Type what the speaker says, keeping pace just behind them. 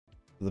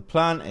The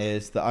plan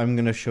is that I'm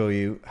going to show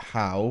you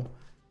how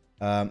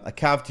a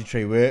cavity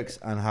tray works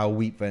and how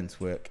wheat vents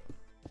work,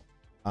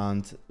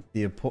 and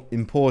the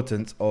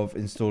importance of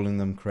installing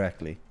them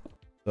correctly.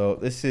 So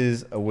this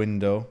is a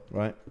window,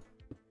 right?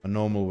 A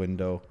normal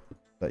window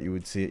that you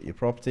would see at your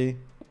property.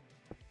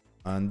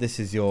 And this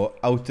is your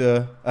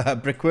outer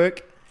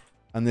brickwork.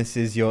 And this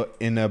is your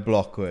inner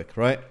blockwork,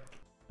 right?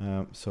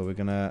 So we're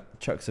going to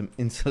chuck some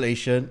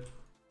insulation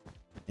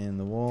in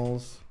the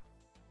walls.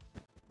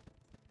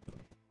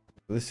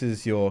 This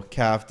is your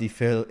cavity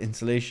fill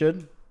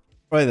insulation.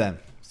 Right then.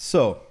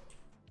 So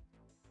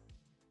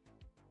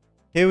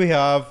here we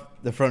have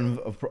the front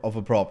of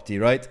a property,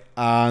 right?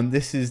 And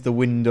this is the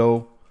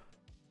window.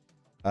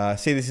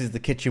 Say this is the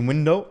kitchen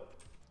window.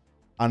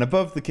 And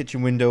above the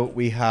kitchen window,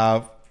 we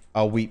have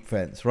our wheat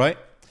fence, right?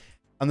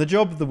 And the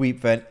job of the wheat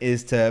vent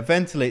is to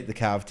ventilate the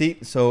cavity.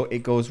 So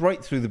it goes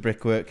right through the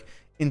brickwork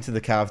into the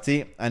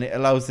cavity, and it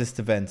allows this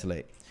to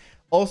ventilate.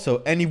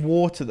 Also, any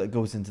water that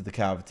goes into the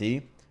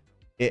cavity,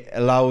 it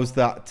allows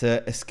that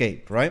to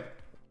escape, right?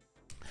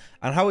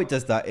 And how it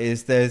does that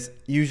is there's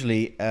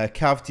usually a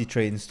cavity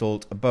tray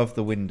installed above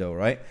the window,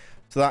 right?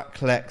 So that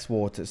collects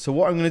water. So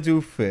what I'm going to do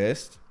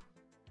first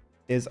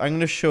is I'm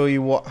going to show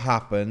you what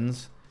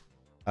happens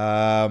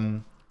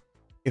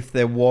if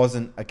there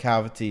wasn't a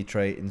cavity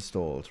tray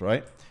installed,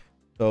 right?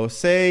 So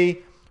say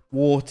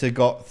water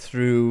got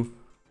through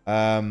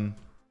the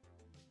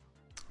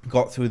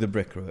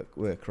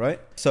brickwork, right?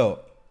 So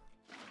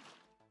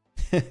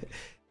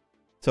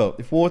so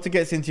if water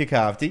gets into your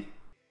cavity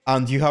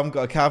and you haven't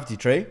got a cavity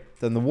tray,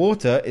 then the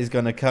water is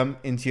going to come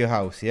into your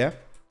house, yeah?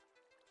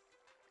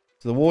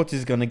 So the water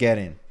is going to get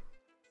in.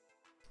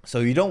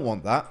 So you don't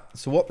want that.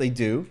 So what they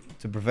do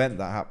to prevent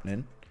that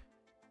happening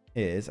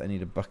is, I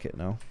need a bucket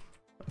now.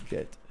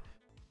 Okay.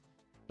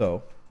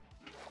 So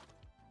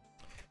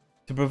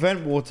to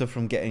prevent water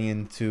from getting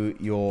into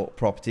your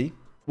property,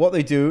 what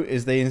they do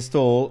is they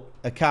install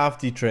a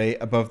cavity tray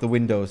above the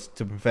windows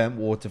to prevent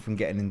water from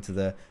getting into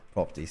the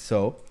property.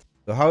 So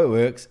how it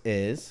works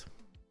is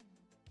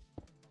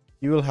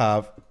you will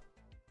have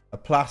a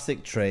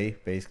plastic tray,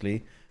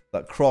 basically,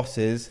 that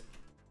crosses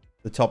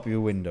the top of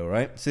your window,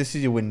 right? So this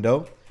is your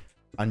window,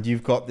 and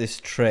you've got this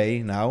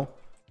tray now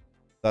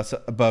that's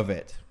above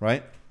it,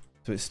 right?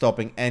 So it's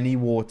stopping any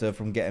water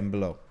from getting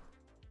below.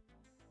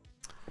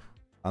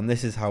 And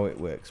this is how it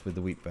works with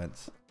the wheat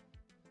vents.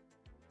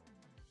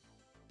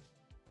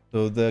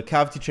 So the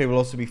cavity tray will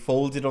also be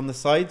folded on the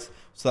sides,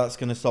 so that's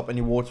going to stop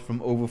any water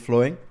from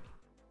overflowing.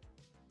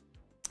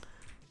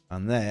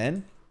 And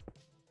then,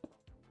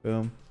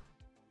 boom,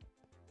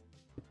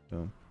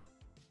 boom,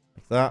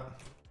 like that.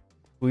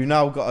 We've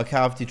now got a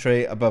cavity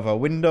tray above our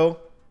window.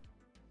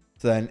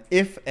 So then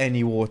if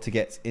any water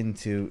gets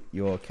into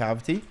your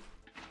cavity,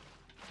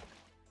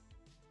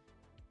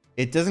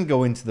 it doesn't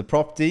go into the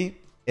property,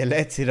 it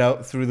lets it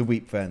out through the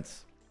wheat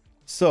vents.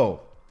 So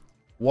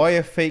why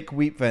are fake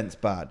wheat vents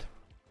bad?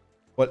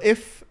 Well,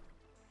 if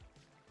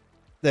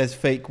there's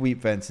fake wheat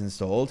vents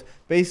installed,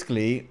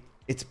 basically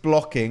it's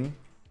blocking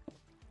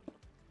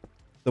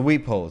the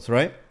weep holes,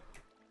 right?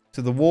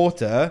 So the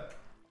water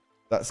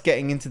that's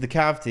getting into the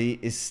cavity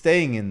is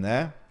staying in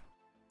there.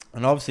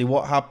 And obviously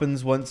what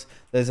happens once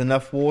there's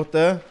enough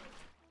water?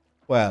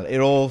 Well, it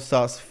all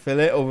starts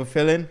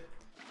overfilling,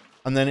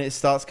 and then it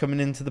starts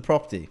coming into the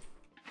property.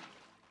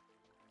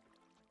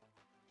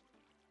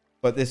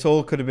 But this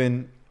all could have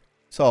been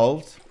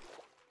solved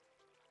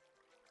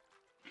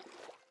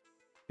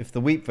if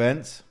the wheat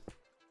vents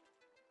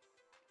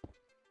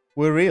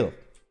were real.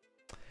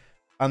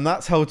 And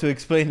that's how to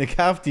explain a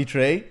cavity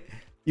tray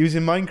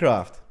using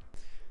Minecraft.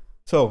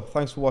 So,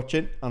 thanks for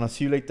watching, and I'll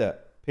see you later.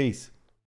 Peace.